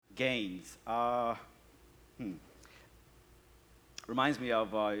Gaines. Hmm. Reminds me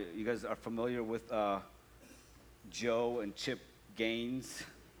of, you guys are familiar with Joe and Chip Gaines,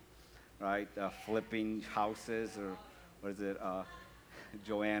 right? Flipping houses, or what is it?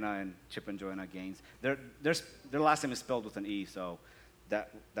 Joanna and Chip and Joanna Gaines. Their last name is spelled with an E, so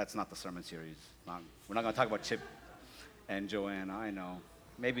that's not the sermon series. We're not going to talk about Chip and Joanna, I know.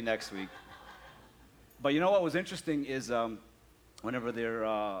 Maybe next week. But you know what was interesting is whenever their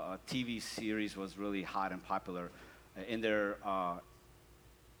TV series was really hot and popular, in their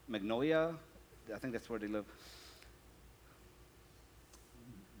Magnolia, I think that's where they live.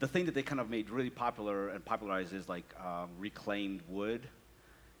 The thing that they kind of made really popular and popularized is like reclaimed wood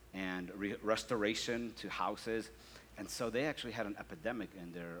and restoration to houses. And so they actually had an epidemic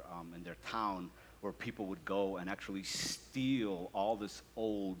in their town where people would go and actually steal all this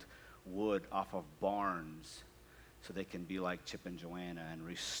old wood off of barns so they can be like Chip and Joanna and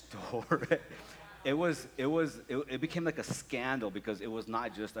restore it. It became like a scandal because it was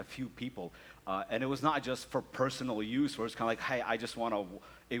not just a few people, and it was not just for personal use where it's kind of like, hey, I just want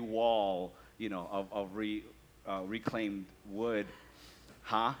a wall, of reclaimed wood.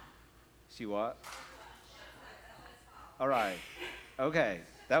 Huh? See what? All right. Okay.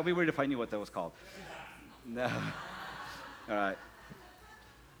 That would be weird if I knew what that was called. No. All right.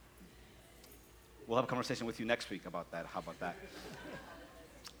 We'll have a conversation with you next week about that. How about that?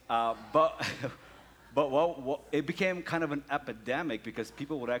 But it became kind of an epidemic because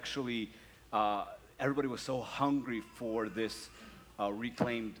people would actually, everybody was so hungry for this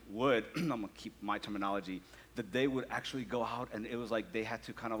reclaimed wood, I'm going to keep my terminology, that they would actually go out and it was like they had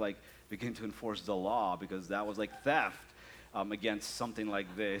to kind of like begin to enforce the law because that was like theft against something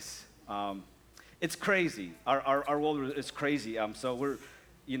like this. It's crazy. Our world is crazy. So we're,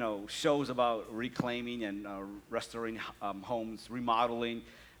 shows about reclaiming and restoring homes, remodeling.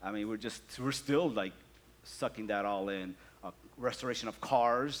 I mean, we're still like sucking that all in. Restoration of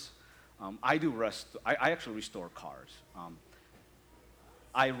cars. I actually restore cars.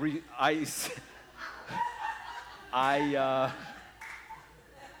 I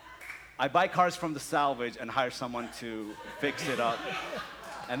buy cars from the salvage and hire someone to fix it up,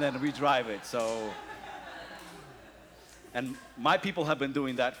 and then we drive it. And my people have been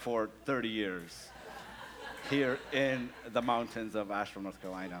doing that for 30 years here in the mountains of Asheville, North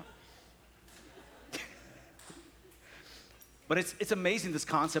Carolina. But it's amazing, this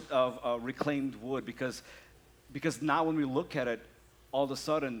concept of reclaimed wood, because now when we look at it, all of a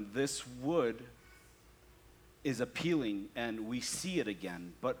sudden this wood is appealing and we see it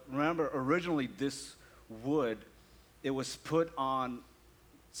again. But remember, originally this wood, it was put on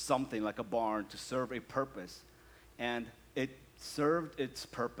something like a barn to serve a purpose. And it served its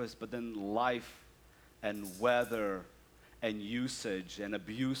purpose, but then life and weather and usage and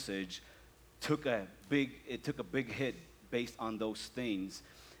abusage took a big hit based on those things,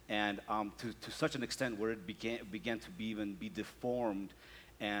 and to such an extent where it began to be deformed,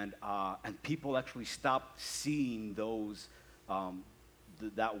 and people actually stopped seeing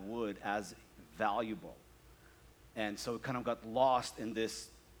that wood as valuable, and so it kind of got lost in this,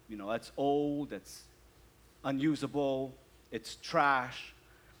 that's old, that's unusable, it's trash,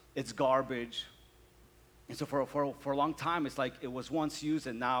 it's garbage. And so for a long time, it's like it was once used,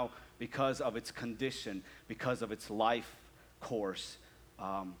 and now because of its condition, because of its life course,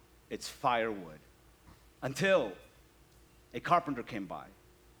 it's firewood. Until a carpenter came by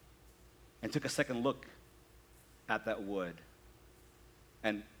and took a second look at that wood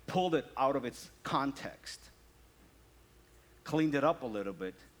and pulled it out of its context, cleaned it up a little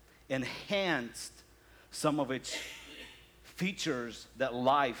bit, enhanced some of its features that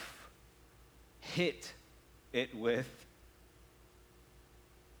life hit it with.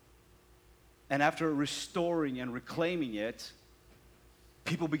 And after restoring and reclaiming it,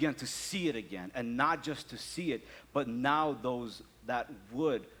 people began to see it again. And not just to see it, but now that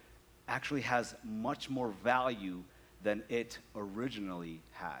wood actually has much more value than it originally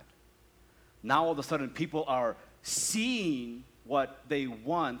had. Now all of a sudden people are seeing what they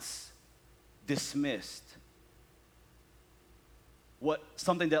once dismissed.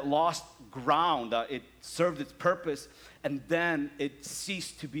 Something that lost ground, it served its purpose, and then it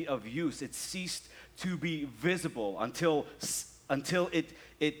ceased to be of use. It ceased to be visible until it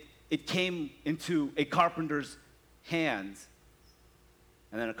came into a carpenter's hands,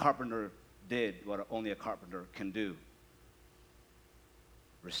 and then a carpenter did what only a carpenter can do: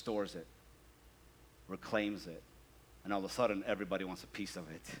 restores it, reclaims it, and all of a sudden everybody wants a piece of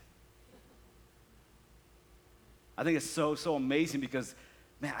it. I think it's so amazing because,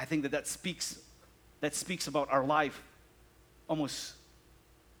 man, I think that speaks about our life almost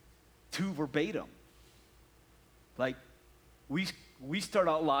to verbatim. Like, we start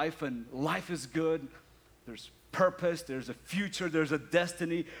out life, and life is good. There's purpose, there's a future, there's a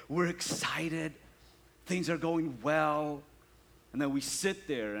destiny. We're excited. Things are going well. And then we sit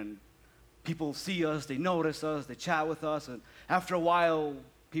there, and people see us, they notice us, they chat with us, and after a while,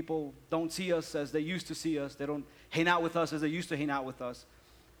 people don't see us as they used to see us. They don't hang out with us as they used to hang out with us.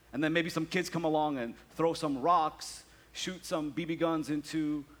 And then maybe some kids come along and throw some rocks, shoot some BB guns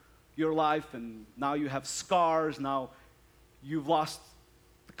into your life, and now you have scars. Now you've lost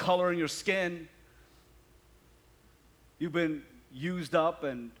the color in your skin. You've been used up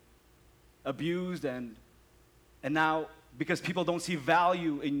and abused, and now because people don't see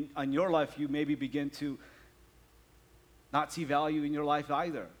value in your life, you maybe begin to not see value in your life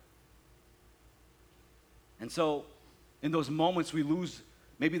either. And so in those moments, we lose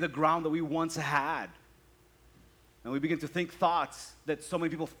maybe the ground that we once had. And we begin to think thoughts that so many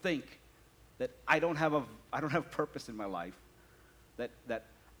people think, that I don't have purpose in my life, that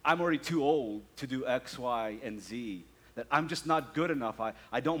I'm already too old to do X, Y, and Z, that I'm just not good enough,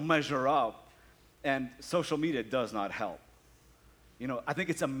 I don't measure up, and social media does not help. You know, I think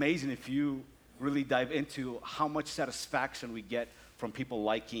it's amazing if you really dive into how much satisfaction we get from people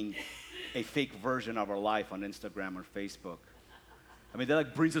liking a fake version of our life on Instagram or Facebook. I mean, that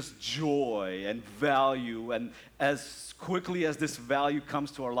like brings us joy and value, and as quickly as this value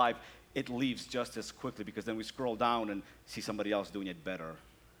comes to our life, it leaves just as quickly, because then we scroll down and see somebody else doing it better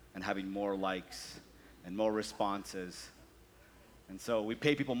and having more likes and more responses. And so we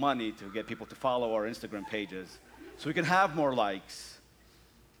pay people money to get people to follow our Instagram pages so we can have more likes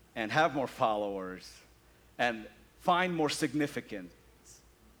and have more followers and find more significance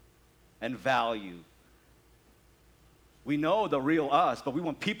and value. We know the real us, but we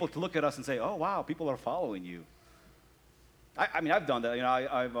want people to look at us and say, oh, wow, people are following you. I mean, I've done that. You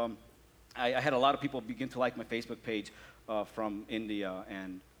know, I had a lot of people begin to like my Facebook page from India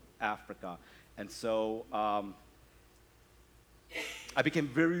and Africa. And so I became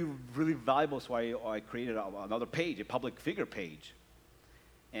really valuable, so I created another page, a public figure page.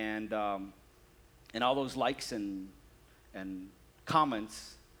 And all those likes and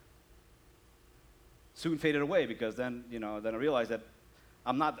comments soon faded away, because then I realized that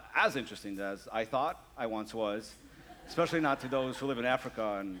I'm not as interesting as I thought I once was, especially not to those who live in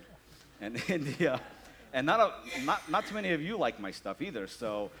Africa and India. And not too many of you like my stuff either.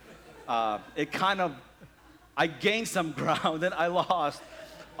 So it kind of, I gained some ground, then I lost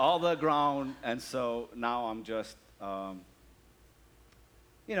all the ground, and so now I'm just,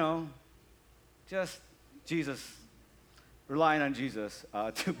 just Jesus, relying on Jesus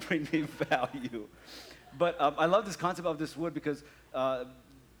to bring me value. But I love this concept of this wood, because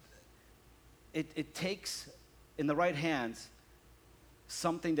it takes, in the right hands,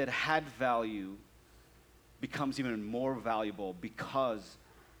 something that had value becomes even more valuable because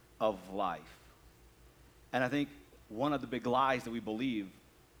of life. And I think one of the big lies that we believe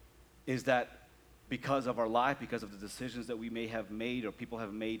is that because of our life, because of the decisions that we may have made or people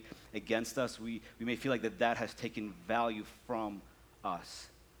have made against us, we may feel like that has taken value from us.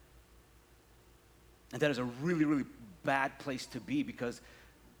 And that is a really, really bad place to be, because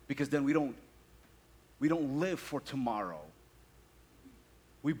then we don't live for tomorrow.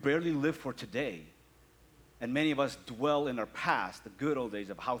 We barely live for today. And many of us dwell in our past, the good old days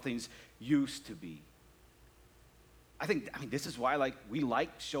of how things used to be. I mean, this is why we like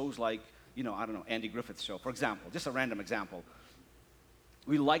shows like, Andy Griffith's show, for example, just a random example.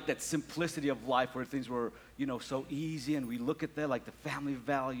 We like that simplicity of life where things were, so easy, and we look at that, like the family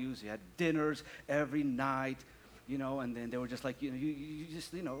values. You had dinners every night, and then they were just like, you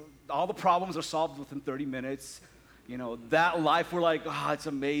just, all the problems are solved within 30 minutes. That life, we're like, it's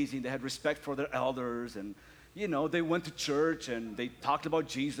amazing. They had respect for their elders, and, they went to church, and they talked about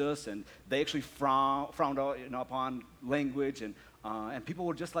Jesus, and they actually frowned upon language, and people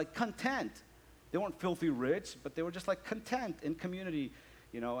were just like content. They weren't filthy rich, but they were just like content in community,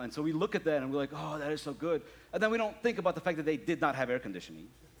 and so we look at that and we're like, oh, that is so good. And then we don't think about the fact that they did not have air conditioning,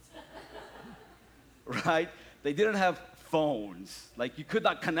 right? They didn't have phones. Like, you could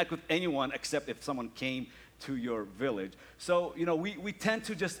not connect with anyone except if someone came to your village. So, we tend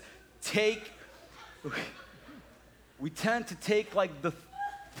to just take, like the,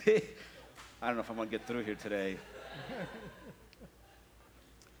 I don't know if I'm gonna get through here today.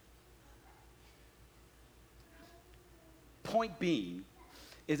 Point being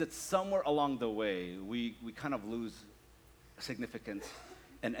is that somewhere along the way, we kind of lose significance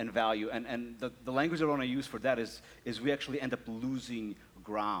and value. And the language that I want to use for that is we actually end up losing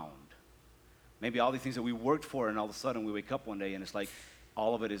ground. Maybe all these things that we worked for, and all of a sudden we wake up one day and it's like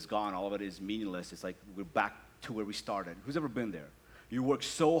all of it is gone, all of it is meaningless. It's like we're back to where we started. Who's ever been there? You work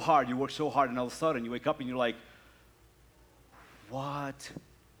so hard, and all of a sudden you wake up and you're like, what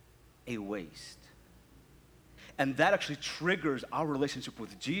a waste. And that actually triggers our relationship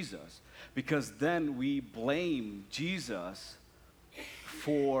with Jesus, because then we blame Jesus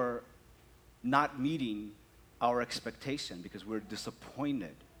for not meeting our expectation because we're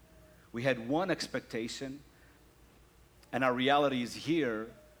disappointed. We had one expectation, and our reality is here,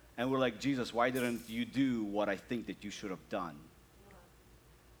 and we're like, Jesus, why didn't you do what I think that you should have done?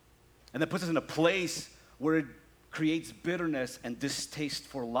 And that puts us in a place where it creates bitterness and distaste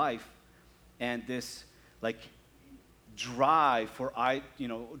for life, and this like drive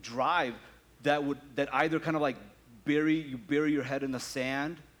that either kind of like you bury your head in the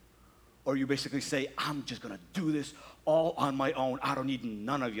sand, or you basically say, I'm just gonna do this all on my own. I don't need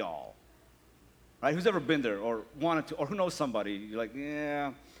none of y'all. Right? Who's ever been there or wanted to, or who knows somebody? You're like,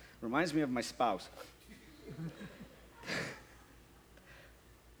 yeah, reminds me of my spouse.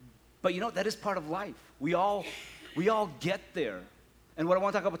 But that is part of life. We all get there. And what I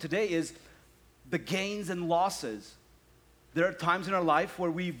want to talk about today is the gains and losses. There are times in our life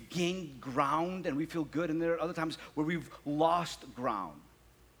where we've gained ground and we feel good, and there are other times where we've lost ground.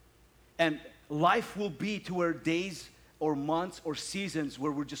 And life will be to where days or months or seasons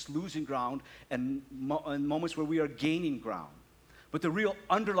where we're just losing ground, and moments where we are gaining ground. But the real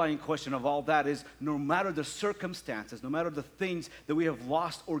underlying question of all that is, no matter the circumstances, no matter the things that we have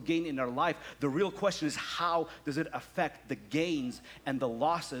lost or gained in our life, the real question is, how does it affect the gains and the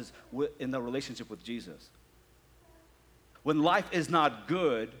losses in the relationship with Jesus? When life is not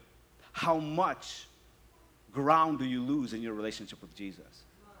good, how much ground do you lose in your relationship with Jesus?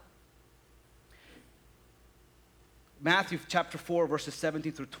 Matthew chapter 4, verses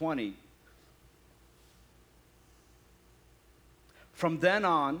 17 through 20. From then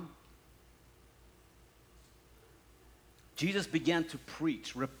on, Jesus began to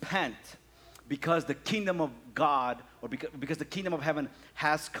preach, repent, because the kingdom of God, or because the kingdom of heaven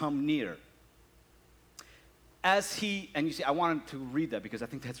has come near. And you see, I wanted to read that because I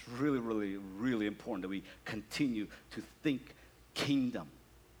think that's really, really, really important that we continue to think kingdom.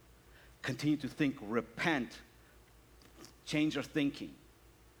 Continue to think repent, change our thinking.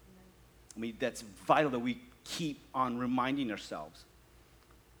 I mean, that's vital that we keep on reminding ourselves.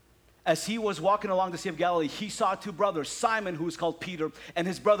 As he was walking along the Sea of Galilee, he saw two brothers, Simon, who is called Peter, and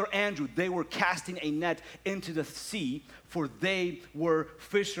his brother Andrew. They were casting a net into the sea, for they were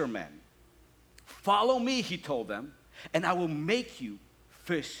fishermen. Follow me, he told them, and I will make you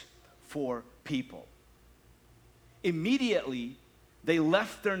fish for people. Immediately, they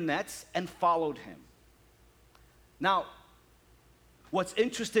left their nets and followed him. Now, what's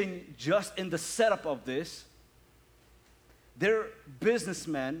interesting just in the setup of this, they're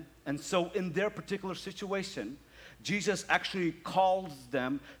businessmen, and so in their particular situation, Jesus actually calls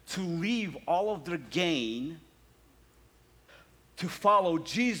them to leave all of their gain to follow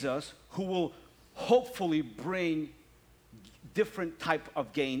Jesus, who will hopefully bring different type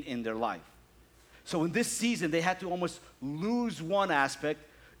of gain in their life. So in this season, they had to almost lose one aspect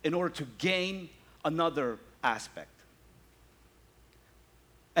in order to gain another aspect.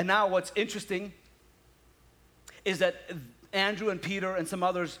 And now what's interesting is that Andrew and Peter and some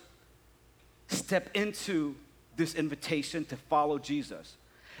others step into this invitation to follow Jesus.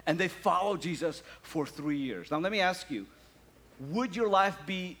 And they follow Jesus for 3 years. Now let me ask you, would your life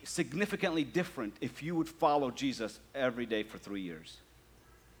be significantly different if you would follow Jesus every day for 3 years?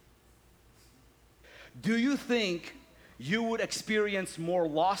 Do you think you would experience more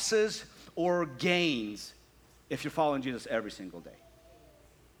losses or gains if you're following Jesus every single day?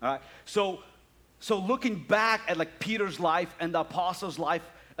 All right? So looking back at like Peter's life and the apostles' life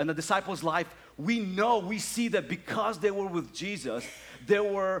and the disciples' life, we see that because they were with Jesus, there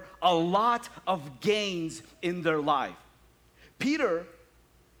were a lot of gains in their life. Peter,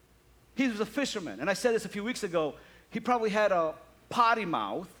 he was a fisherman, and I said this a few weeks ago. He probably had a potty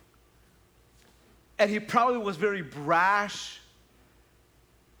mouth, and he probably was very brash,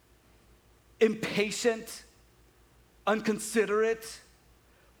 impatient, inconsiderate,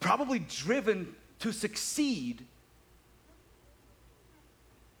 probably driven to succeed.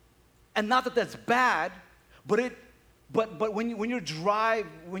 And not that that's bad, but when your drive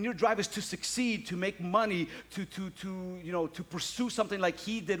is to succeed, to make money, to pursue something like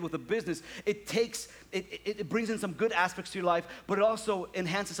he did with a business, it brings in some good aspects to your life, but it also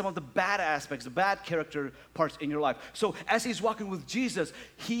enhances some of the bad aspects, the bad character parts in your life. So as he's walking with Jesus,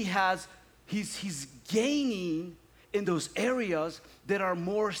 he's gaining in those areas that are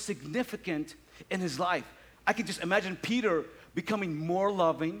more significant in his life. I can just imagine Peter becoming more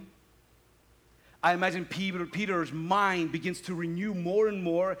loving. I imagine Peter's mind begins to renew more and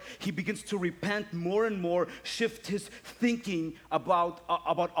more. He begins to repent more and more, shift his thinking about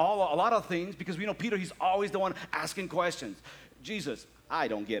a lot of things, because we know Peter, he's always the one asking questions. Jesus, I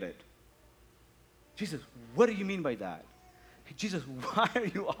don't get it. Jesus, what do you mean by that? Jesus, why are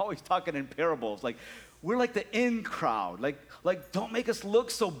you always talking in parables? Like, we're like the in crowd. Like, don't make us look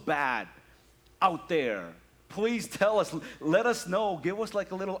so bad out there. Please tell us, let us know, give us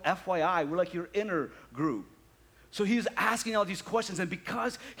like a little FYI. We're like your inner group. So he was asking all these questions, and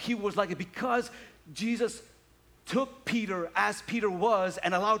because Jesus took Peter as Peter was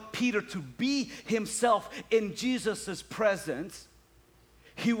and allowed Peter to be himself in Jesus' presence,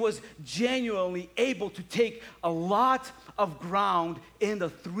 he was genuinely able to take a lot of ground in the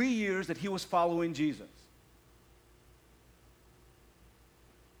 3 years that he was following Jesus.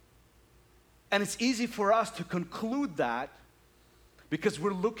 And it's easy for us to conclude that because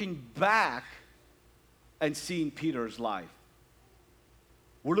we're looking back and seeing Peter's life.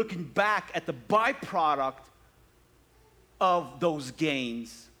 We're looking back at the byproduct of those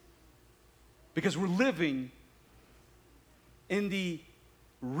gains because we're living in the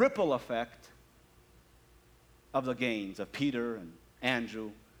ripple effect of the gains of Peter and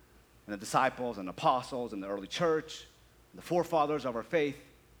Andrew and the disciples and apostles and the early church, and the forefathers of our faith.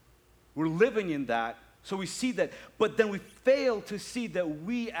 We're living in that, so we see that, but then we fail to see that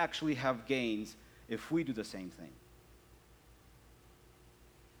we actually have gains if we do the same thing.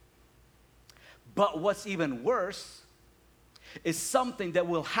 But what's even worse is something that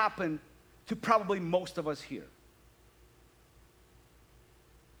will happen to probably most of us here.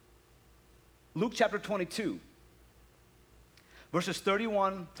 Luke chapter 22, verses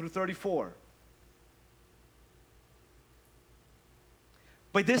 31 through 34.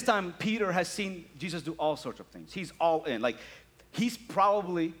 By this time, Peter has seen Jesus do all sorts of things. He's all in. Like, he's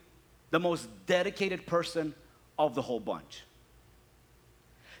probably the most dedicated person of the whole bunch.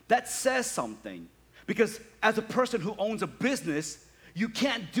 That says something, because as a person who owns a business, you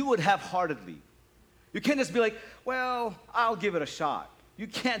can't do it half-heartedly. You can't just be like, well, I'll give it a shot. You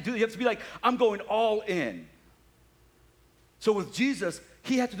can't do it. You have to be like, I'm going all in. So with Jesus,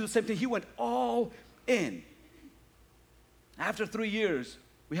 he had to do the same thing. He went all in. After 3 years,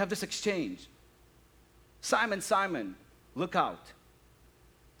 we have this exchange. Simon, Simon, look out.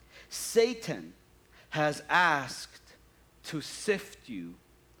 Satan has asked to sift you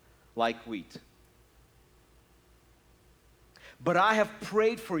like wheat. But I have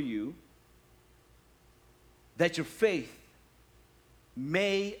prayed for you that your faith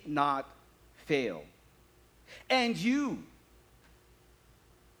may not fail. And you,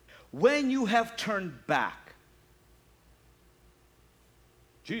 when you have turned back,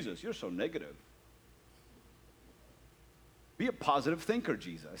 Jesus, you're so negative. Be a positive thinker,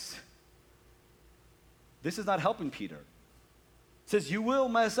 Jesus. This is not helping Peter. It says, you will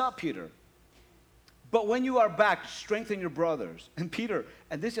mess up, Peter. But when you are back, strengthen your brothers. And Peter,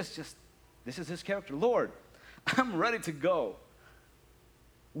 and this is his character. Lord, I'm ready to go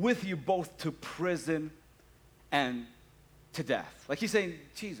with you both to prison and to death. Like he's saying,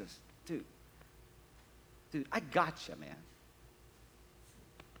 Jesus, dude, I got you, man.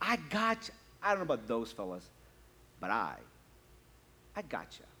 I got you. I don't know about those fellas, but I got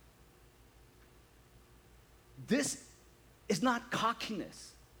you. This is not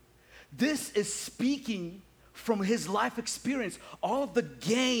cockiness. This is speaking from his life experience. All of the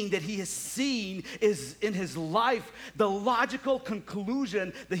gain that he has seen is in his life. The logical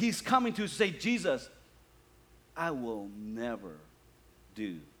conclusion that he's coming to say, Jesus, I will never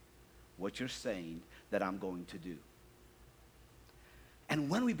do what you're saying that I'm going to do. And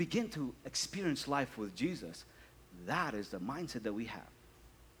when we begin to experience life with Jesus, that is the mindset that we have.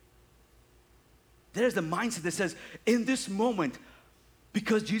 There's the mindset that says, in this moment,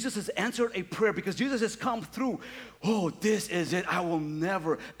 because Jesus has answered a prayer, because Jesus has come through, oh, this is it. I will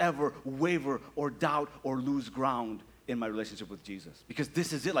never, ever waver or doubt or lose ground in my relationship with Jesus. Because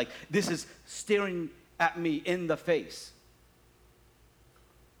this is it. Like, this is staring at me in the face.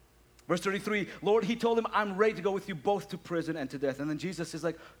 Verse 33, Lord, he told him, I'm ready to go with you both to prison and to death. And then Jesus is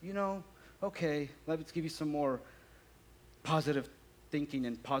like, okay, let's give you some more positive thinking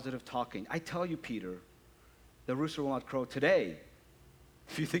and positive talking. I tell you, Peter, the rooster will not crow today.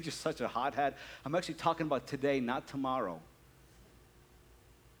 If you think you're such a hothead, I'm actually talking about today, not tomorrow.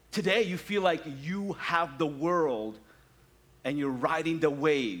 Today, you feel like you have the world and you're riding the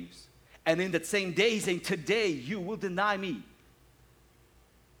waves. And in that same day, he's saying, today you will deny me.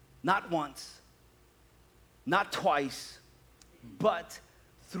 Not once, not twice, but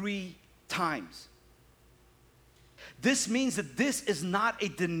 3 times. This means that this is not a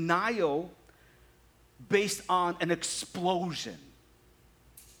denial based on an explosion.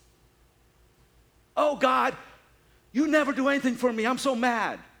 Oh God, you never do anything for me. I'm so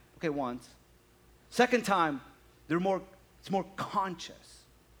mad. Okay, once. Second time, it's more conscious.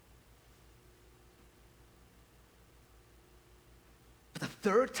 But the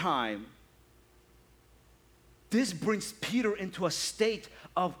third time, this brings Peter into a state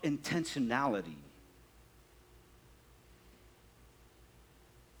of intentionality.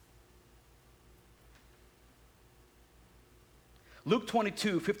 Luke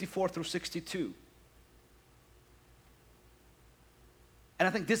 22, 54 through 62. And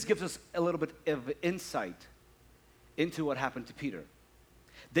I think this gives us a little bit of insight into what happened to Peter.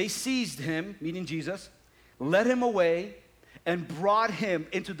 They seized him, meaning Jesus, led him away, and brought him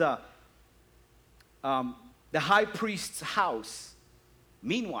into the high priest's house.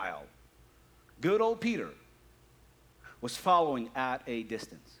 Meanwhile, good old Peter was following at a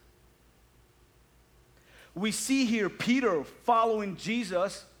distance. We see here Peter following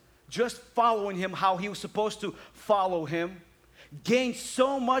Jesus, just following him how he was supposed to follow him, gained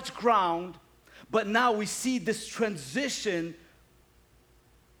so much ground, but now we see this transition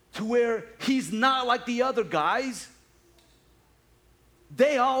to where he's not like the other guys.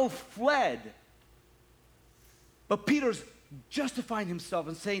 They all fled. But Peter's justifying himself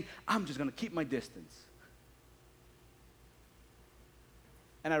and saying, I'm just going to keep my distance.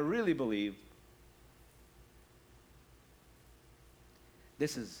 And I really believe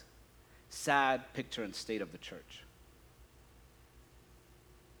this is sad picture and state of the church.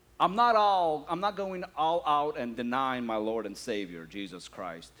 I'm not going all out and denying my Lord and Savior, Jesus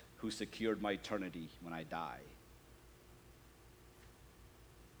Christ, who secured my eternity when I die.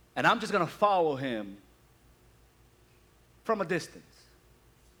 And I'm just going to follow him from a distance.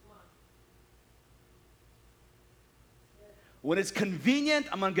 When it's convenient,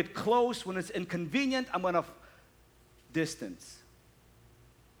 I'm going to get close. When it's inconvenient, I'm going to distance.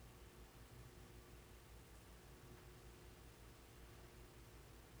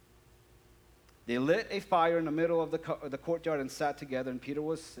 They lit a fire in the middle of the courtyard and sat together, and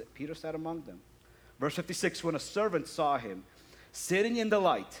Peter sat among them. Verse 56, when a servant saw him sitting in the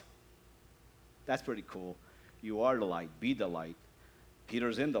light, that's pretty cool. You are the light, be the light.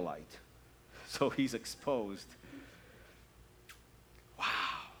 Peter's in the light, so he's exposed. Wow.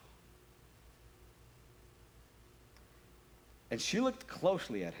 And she looked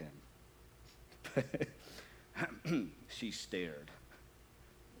closely at him. She stared.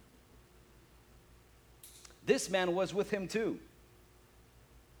 This man was with him too.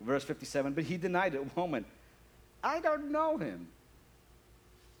 Verse 57, but he denied it. Woman, I don't know him.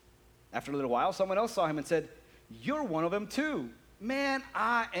 After a little while, someone else saw him and said, you're one of them too. Man,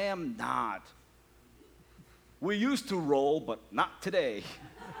 I am not. We used to roll, but not today.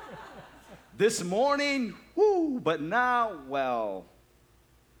 This morning, whoo, but now, well.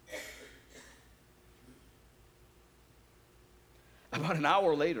 About an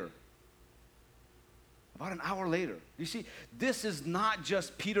hour later, you see, this is not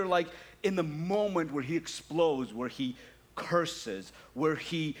just Peter like in the moment where he explodes, where he curses, where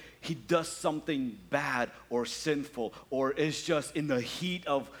he does something bad or sinful, or is just in the heat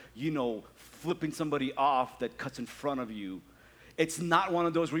of, flipping somebody off that cuts in front of you. It's not one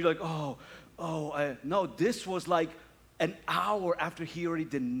of those where you're like, no, this was like an hour after he already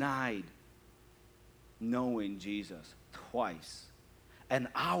denied knowing Jesus twice. An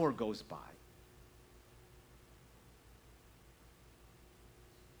hour goes by.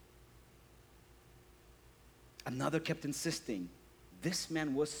 Another kept insisting, this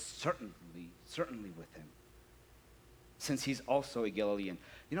man was certainly with him, since he's also a Galilean.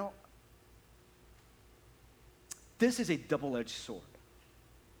 This is a double-edged sword.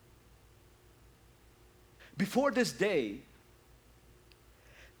 Before this day,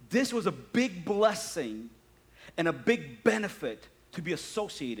 this was a big blessing and a big benefit to be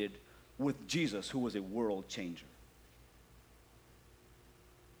associated with Jesus, who was a world changer.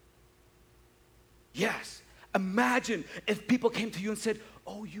 Yes. Imagine if people came to you and said,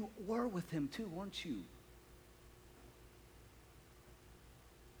 oh, you were with him too, weren't you?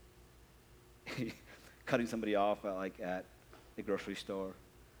 Cutting somebody off at the grocery store,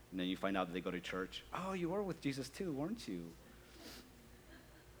 and then you find out that they go to church. Oh, you were with Jesus too, weren't you?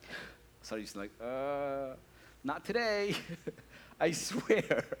 So you're just like, not today. I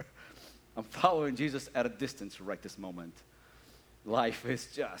swear. I'm following Jesus at a distance right this moment. Life is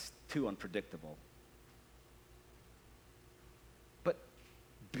just too unpredictable.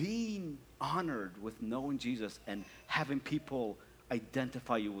 Being honored with knowing Jesus and having people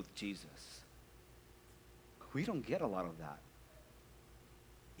identify you with Jesus. we don't get a lot of that.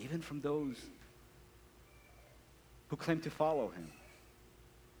 Even from those who claim to follow him.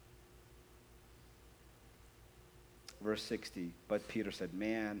 Verse 60, but Peter said,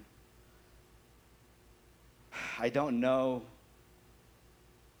 man, I don't know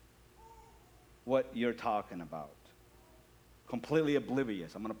what you're talking about. Completely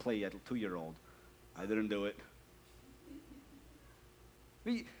oblivious. I'm going to play a 2-year-old. I didn't do it.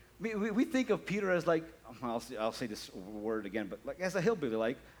 We think of Peter as like, I'll say this word again, but like as a hillbilly,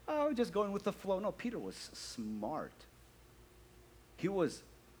 like, oh, just going with the flow. No, Peter was smart. He was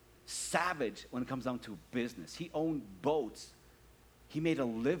savage when it comes down to business. He owned boats. He made a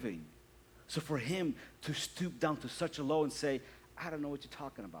living. So for him to stoop down to such a low and say, I don't know what you're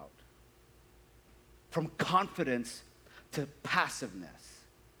talking about. From confidence to passiveness.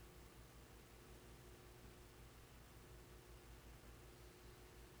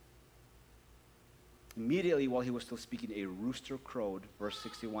 Immediately while he was still speaking, a rooster crowed, verse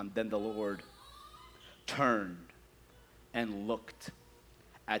 61. Then the Lord turned and looked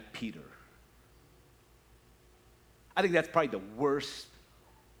at Peter. I think that's probably the worst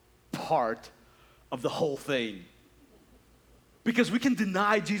part of the whole thing. Because we can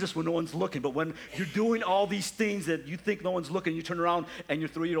deny Jesus when no one's looking, but when you're doing all these things that you think no one's looking, you turn around and your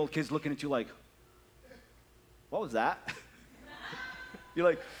 3-year-old kid's looking at you like, what was that? You're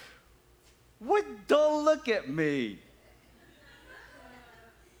like, what? Don't look at me.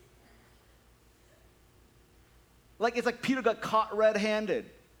 Like it's like Peter got caught red-handed.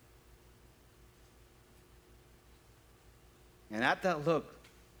 And at that look,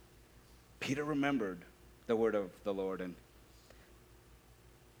 Peter remembered the word of the Lord.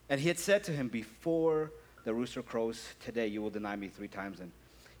 And he had said to him, before the rooster crows today, you will deny me 3 times. And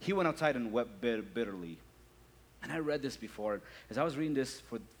he went outside and wept bitterly. And I read this before. As I was reading this,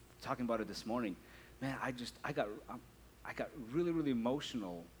 for talking about it this morning, man, I got really, really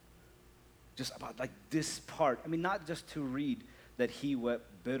emotional just about like this part. I mean, not just to read that he wept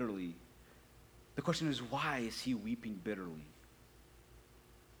bitterly. The question is, why is he weeping bitterly?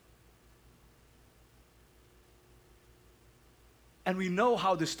 And we know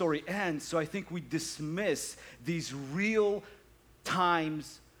how the story ends, so I think we dismiss these real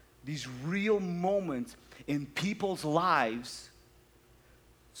times, these real moments in people's lives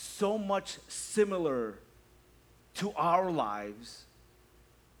so much similar to our lives,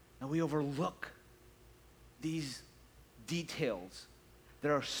 and we overlook these details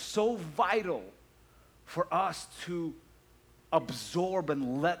that are so vital for us to absorb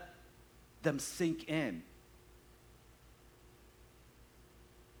and let them sink in.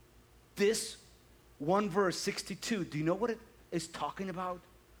 This one verse, 62, do you know what it is talking about?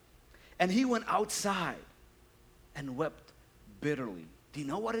 And he went outside and wept bitterly. Do you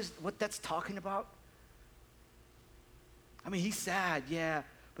know what that's talking about? I mean, he's sad, yeah,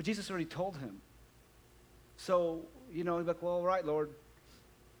 but Jesus already told him. So, he's like, well, all right, Lord.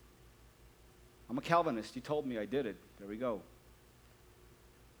 I'm a Calvinist. You told me I did it. There we go.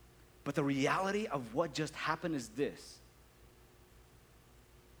 But the reality of what just happened is this.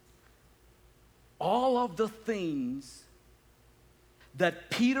 All of the things that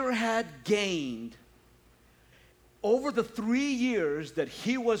Peter had gained over the 3 years that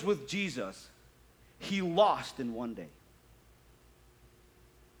he was with Jesus, he lost in one day.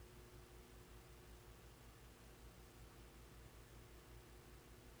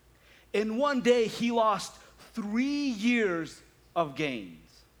 In one day, he lost 3 years of gains.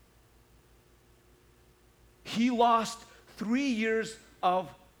 He lost 3 years of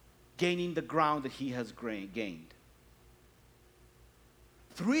gaining the ground that he has gained.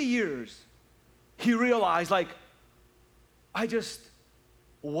 3 years, he realized,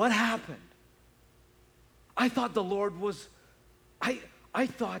 what happened? I thought the Lord was, I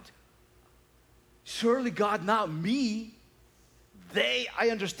thought, surely God, not me. I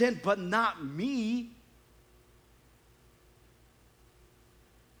understand, but not me.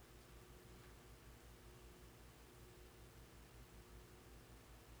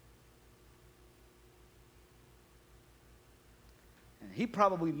 And he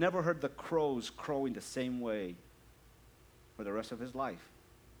probably never heard the crows crowing the same way for the rest of his life.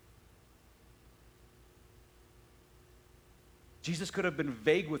 Jesus could have been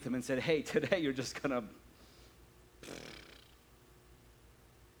vague with him and said, hey, today you're just going to...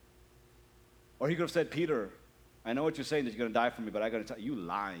 Or he could have said, Peter, I know what you're saying that you're going to die for me, but I got to tell you,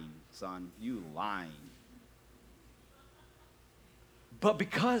 lying, son, you lying. But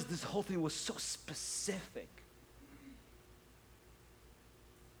because this whole thing was so specific,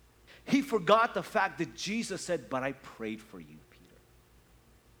 he forgot the fact that Jesus said, but I prayed for you, Peter.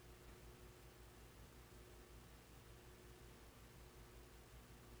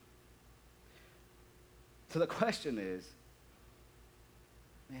 So the question is,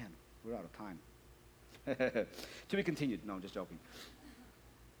 man, we're out of time. To be continued. No, I'm just joking.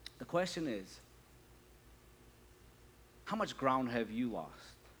 The question is, how much ground have you lost?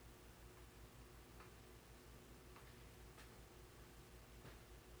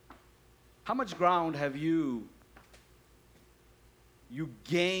 How much ground have you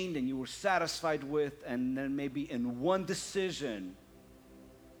gained and you were satisfied with, and then maybe in one decision,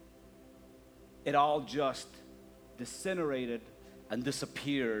 it all just disintegrated and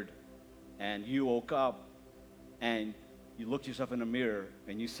disappeared, and you woke up and you looked yourself in the mirror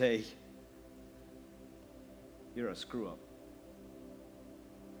and you say, you're a screw up.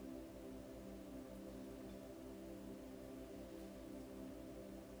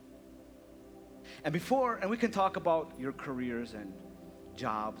 And we can talk about your careers and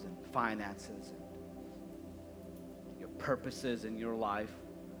jobs and finances and your purposes in your life,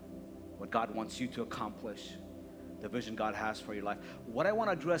 what God wants you to accomplish, the vision God has for your life. What I want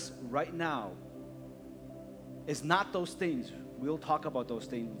to address right now is not those things. We'll talk about those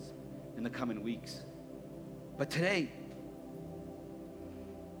things in the coming weeks. But today,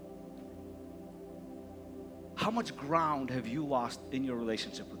 how much ground have you lost in your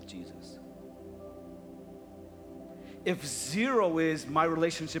relationship with Jesus? If 0 is my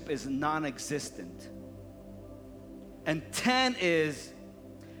relationship is non-existent, and 10 is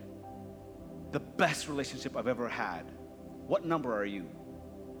the best relationship I've ever had, what number are you?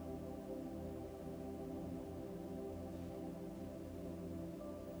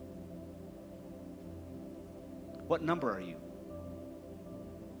 What number are you?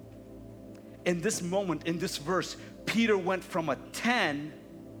 In this moment, in this verse, Peter went from a 10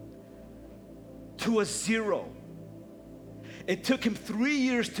 to a 0. It took him 3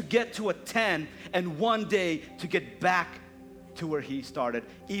 years to get to a 10 and 1 day to get back to where he started.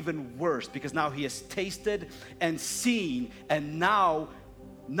 Even worse, because now he has tasted and seen, and now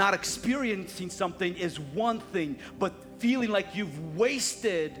not experiencing something is one thing, but feeling like you've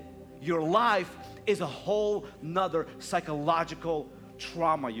wasted your life is a whole nother psychological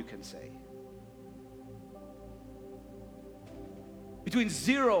trauma, you can say. Between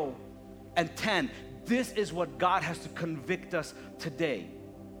 0 and 10, this is what God has to convict us today.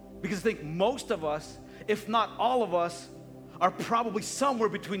 Because I think most of us, if not all of us, are probably somewhere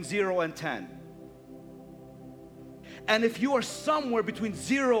between 0 and 10. And if you are somewhere between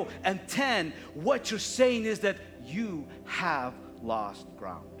 0 and 10, what you're saying is that you have lost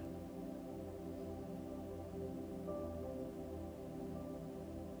ground.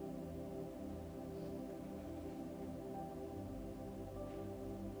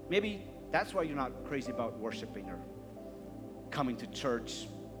 Maybe that's why you're not crazy about worshiping or coming to church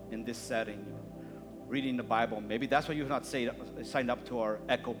in this setting, reading the Bible. Maybe that's why you have not signed up to our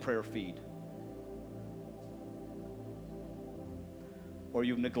Echo prayer feed. Or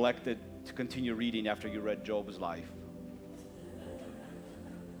you've neglected to continue reading after you read Job's life.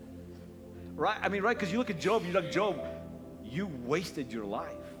 Right? I mean, right? Because you look at Job, you're like, Job, you wasted your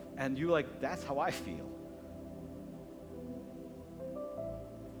life. And you're like, that's how I feel.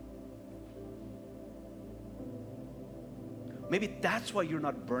 Maybe that's why you're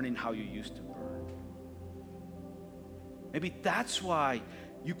not burning how you used to burn. Maybe that's why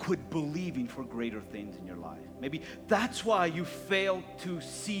you quit believing for greater things in your life. Maybe that's why you fail to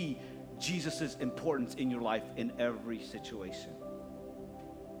see Jesus' importance in your life in every situation.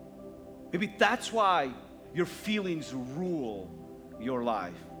 Maybe that's why your feelings rule your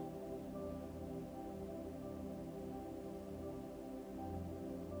life.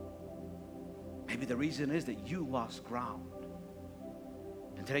 Maybe the reason is that you lost ground.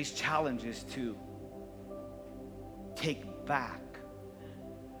 And today's challenge is to take back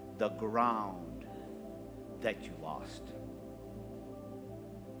the ground that you lost.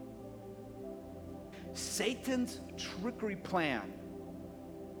 Satan's trickery plan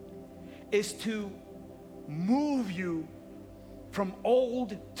is to move you from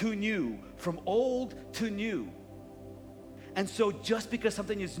old to new, from old to new. And so just because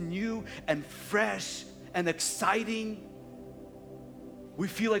something is new and fresh and exciting, we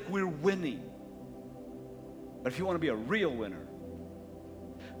feel like we're winning. But if you want to be a real winner,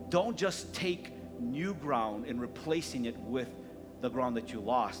 don't just take new ground and replacing it with the ground that you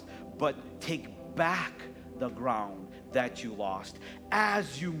lost, but take back the ground that you lost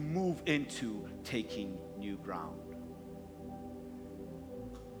as you move into taking new ground.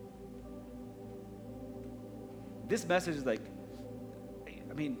 This message is like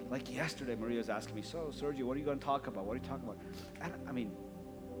yesterday, Maria was asking me, so Sergio, what are you going to talk about? What are you talking about? And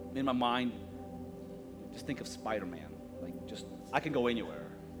in my mind, just think of Spider-Man. I can go anywhere.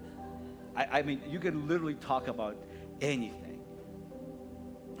 I mean, you can literally talk about anything.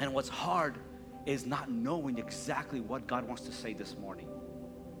 And what's hard is not knowing exactly what God wants to say this morning.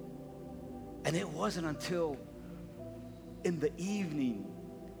 And it wasn't until in the evening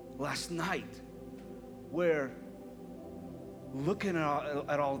last night where looking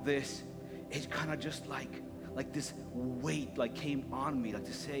at all this, it kind of just like this weight like came on me, like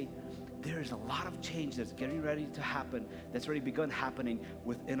to say, there is a lot of change that's getting ready to happen, that's already begun happening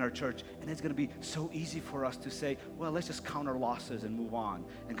within our church. And it's going to be so easy for us to say, well, let's just count our losses and move on.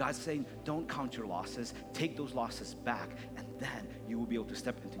 And God's saying, don't count your losses. Take those losses back. And then you will be able to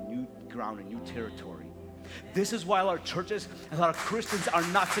step into new ground and new territory. This is why our churches and a lot of Christians are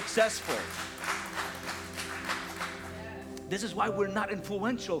not successful. This is why we're not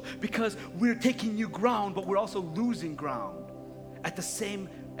influential, because we're taking new ground, but we're also losing ground at the same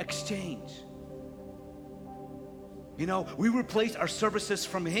exchange. You know, we replaced our services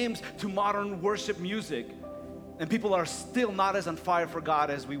from hymns to modern worship music, and people are still not as on fire for God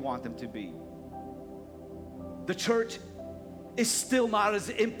as we want them to be. The church is still not as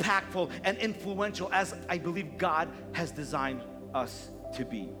impactful and influential as I believe God has designed us to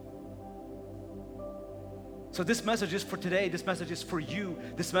be. So this message is for today. This message is for you.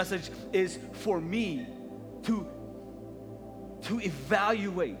 This message is for me to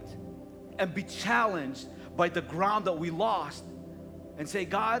evaluate and be challenged by the ground that we lost and say,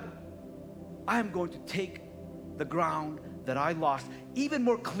 God, I'm going to take the ground that I lost even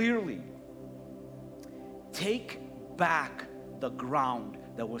more clearly. Take back the ground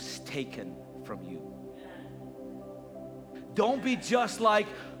that was taken from you. Don't be just like,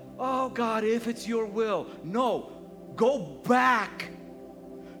 oh God, if it's your will. No, go back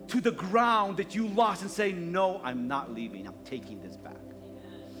to the ground that you lost and say, no, I'm not leaving. I'm taking this back.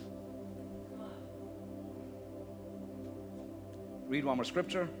 Read one more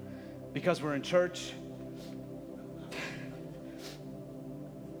scripture. Because we're in church.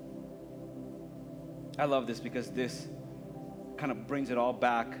 I love this because this kind of brings it all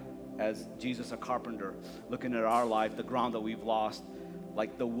back as Jesus, a carpenter, looking at our life, the ground that we've lost,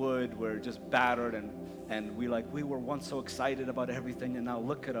 like the wood, we're just battered, and we were once so excited about everything, and now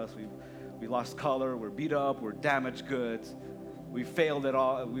look at us. We lost color, we're beat up, we're damaged goods. We failed at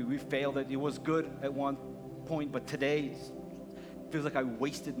all. We failed it. It was good at one point, but today it feels like I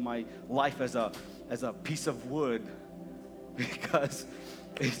wasted my life as a piece of wood, because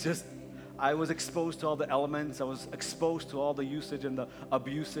it's just, I was exposed to all the elements. I was exposed to all the usage and the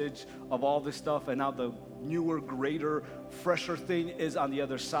abusage of all this stuff. And now the newer, greater, fresher thing is on the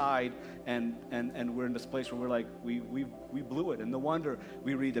other side. And we're in this place where we're like, we blew it. And no wonder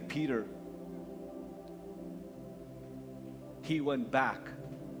we read that Peter, he went back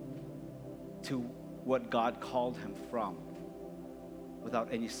to what God called him from without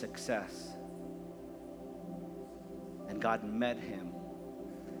any success. And God met him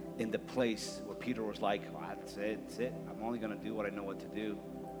in the place where Peter was like, well, that's it. I'm only going to do what I know what to do.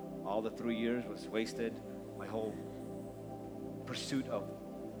 All the 3 years was wasted. My whole pursuit of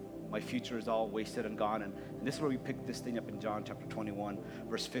my future is all wasted and gone. And this is where we pick this thing up in John chapter 21,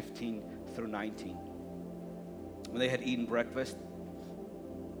 verse 15 through 19. When they had eaten breakfast,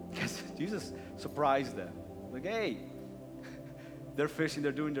 Jesus surprised them. Like, hey, they're fishing,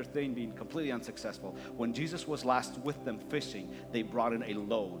 they're doing their thing, being completely unsuccessful. When Jesus was last with them fishing, they brought in a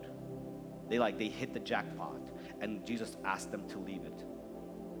load. They hit the jackpot, and Jesus asked them to leave it.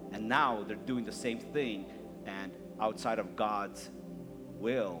 And now they're doing the same thing, and outside of God's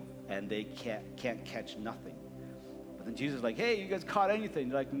will, and they can't catch nothing. But then Jesus is like, hey, you guys caught anything?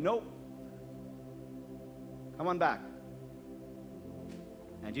 They're like, nope. Come on back.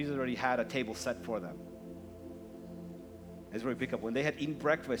 And Jesus already had a table set for them. That's where we pick up. When they had eaten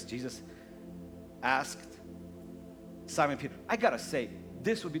breakfast, Jesus asked Simon Peter, I gotta say,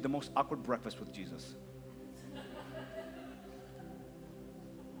 this would be the most awkward breakfast with Jesus.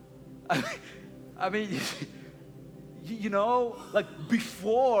 I mean, you know, like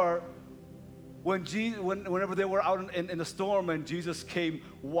before, whenever they were out in the storm and Jesus came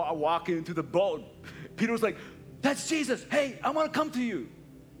walking into the boat, Peter was like, that's Jesus. Hey, I want to come to you.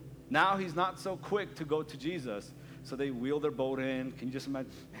 Now he's not so quick to go to Jesus. So they wheel their boat in. Can you just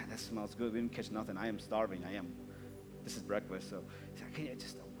imagine? Man, that smells good. We didn't catch nothing. I am starving. This is breakfast. So it's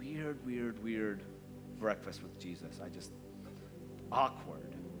just a weird breakfast with Jesus.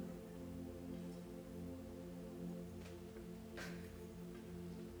 Awkward.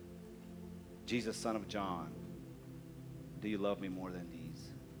 Jesus, son of John, do you love me more than these?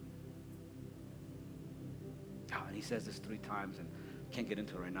 Oh, and he says this 3 times, and can't get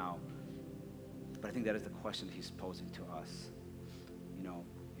into it right now. But I think that is the question he's posing to us. You know,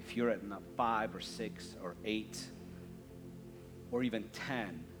 if you're at 5 or 6 or 8 or even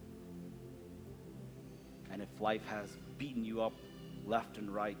 10, and if life has beaten you up left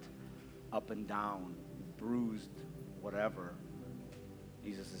and right, up and down, bruised, whatever,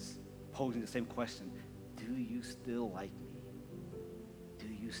 Jesus is posing the same question. Do you still like me? Do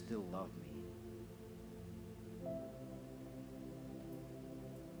you still love me?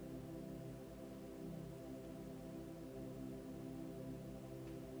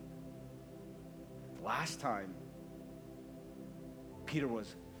 Last time, Peter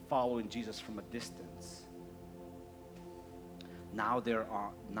was following Jesus from a distance. Now they're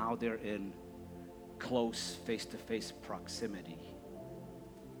in close face-to-face proximity.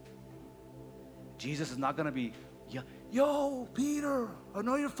 Jesus is not going to be, yo, Peter, I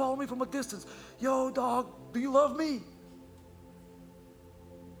know you're following me from a distance. Yo, dog, do you love me?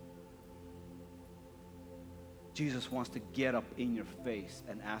 Jesus wants to get up in your face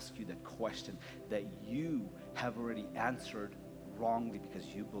and ask you that question that you have already answered wrongly because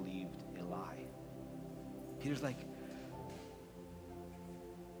you believed a lie. Peter's like,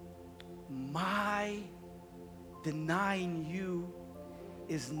 my denying you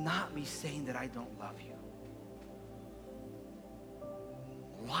is not me saying that I don't love you.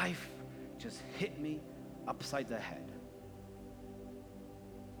 Life just hit me upside the head.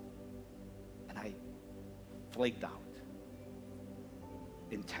 And I flaked out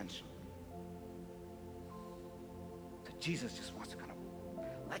intentionally. So Jesus just wants to kind of,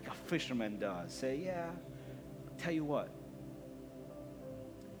 like a fisherman does, say, yeah, tell you what,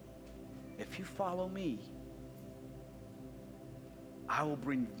 if you follow me, I will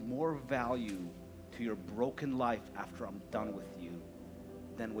bring more value to your broken life after I'm done with you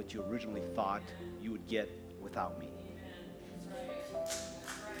than what you originally thought you would get without me.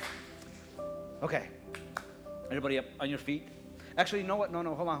 Okay. Everybody up on your feet? Actually, you know what? No,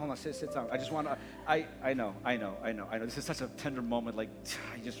 hold on. Sit down. I just want to, I know. This is such a tender moment. Like,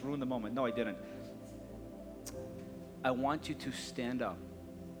 I just ruined the moment. No, I didn't. I want you to stand up.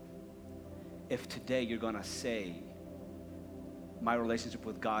 If today you're going to say, my relationship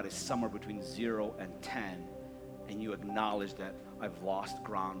with God is somewhere between 0 and 10, and you acknowledge that I've lost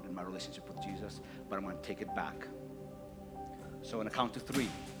ground in my relationship with Jesus, but I'm going to take it back. So in a count to 3,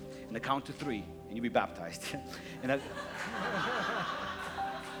 and you be baptized.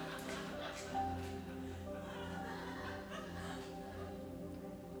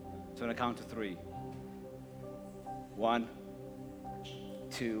 So in a count to 3. 1,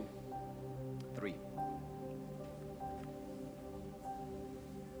 2, 3.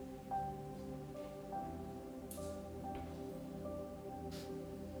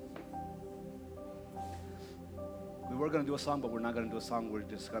 We were going to do a song, but we're not going to do a song. We're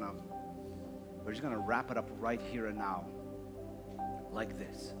just going to wrap it up right here and now, like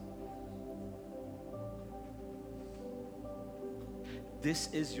this. This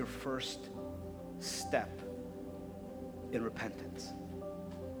is your first step in repentance.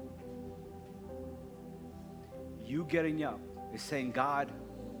 You getting up is saying, God,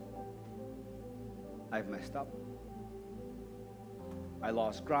 I've messed up. I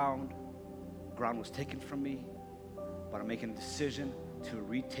lost ground. Ground was taken from me. But I'm making a decision to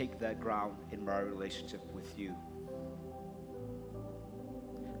retake that ground in my relationship with you.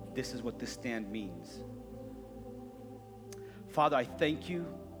 This is what this stand means. Father, I thank you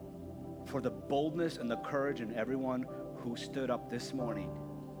for the boldness and the courage in everyone who stood up this morning.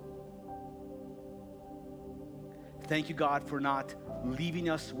 Thank you, God, for not leaving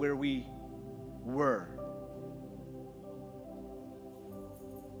us where we were.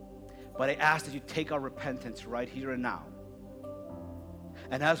 But I ask that you take our repentance right here and now.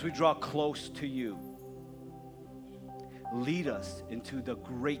 And as we draw close to you, lead us into the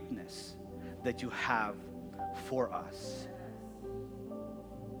greatness that you have for us.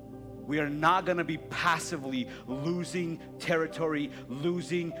 We are not going to be passively losing territory,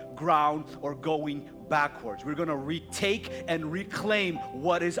 losing ground, or going backwards. We're going to retake and reclaim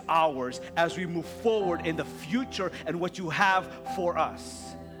what is ours as we move forward in the future and what you have for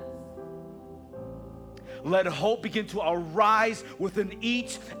us. Let hope begin to arise within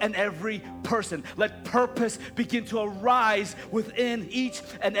each and every person. Let purpose begin to arise within each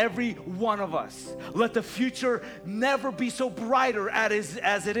and every one of us. Let the future never be so brighter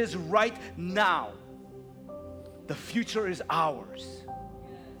as it is right now. The future is ours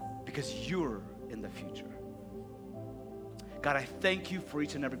because you're in the future. God, I thank you for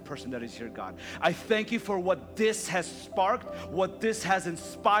each and every person that is here, God. I thank you for what this has sparked, what this has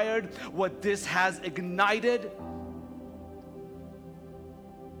inspired, what this has ignited.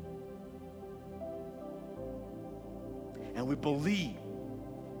 And we believe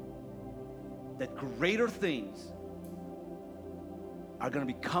that greater things are going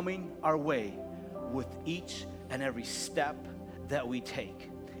to be coming our way with each and every step that we take.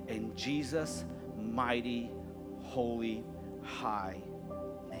 In Jesus' mighty, holy, high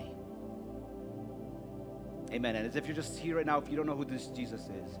name. Amen. And as if you're just here right now, if you don't know who this Jesus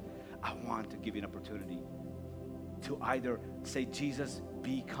is, I want to give you an opportunity to either say, Jesus,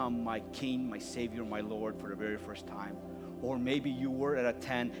 become my King, my Savior, my Lord for the very first time. Or maybe you were at a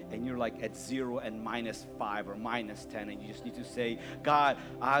 10 and you're like at 0 and -5 or -10, and you just need to say, God,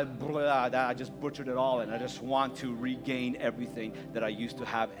 I just butchered it all, and I just want to regain everything that I used to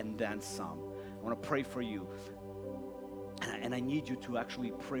have and then some. I want to pray for you. And I need you to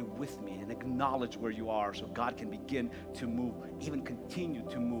actually pray with me and acknowledge where you are so God can begin to move, even continue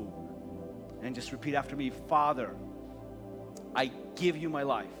to move. And just repeat after me, Father, I give you my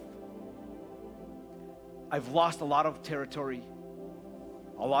life. I've lost a lot of territory,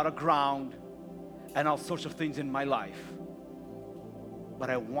 a lot of ground, and all sorts of things in my life. But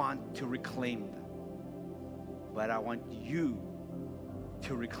I want to reclaim them. But I want you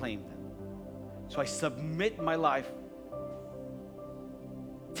to reclaim them. So I submit my life.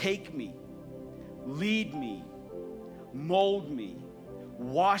 Take me, lead me, mold me,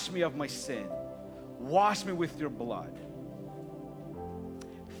 wash me of my sin, wash me with your blood.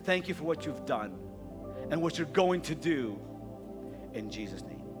 Thank you for what you've done and what you're going to do in Jesus'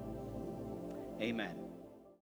 name. Amen.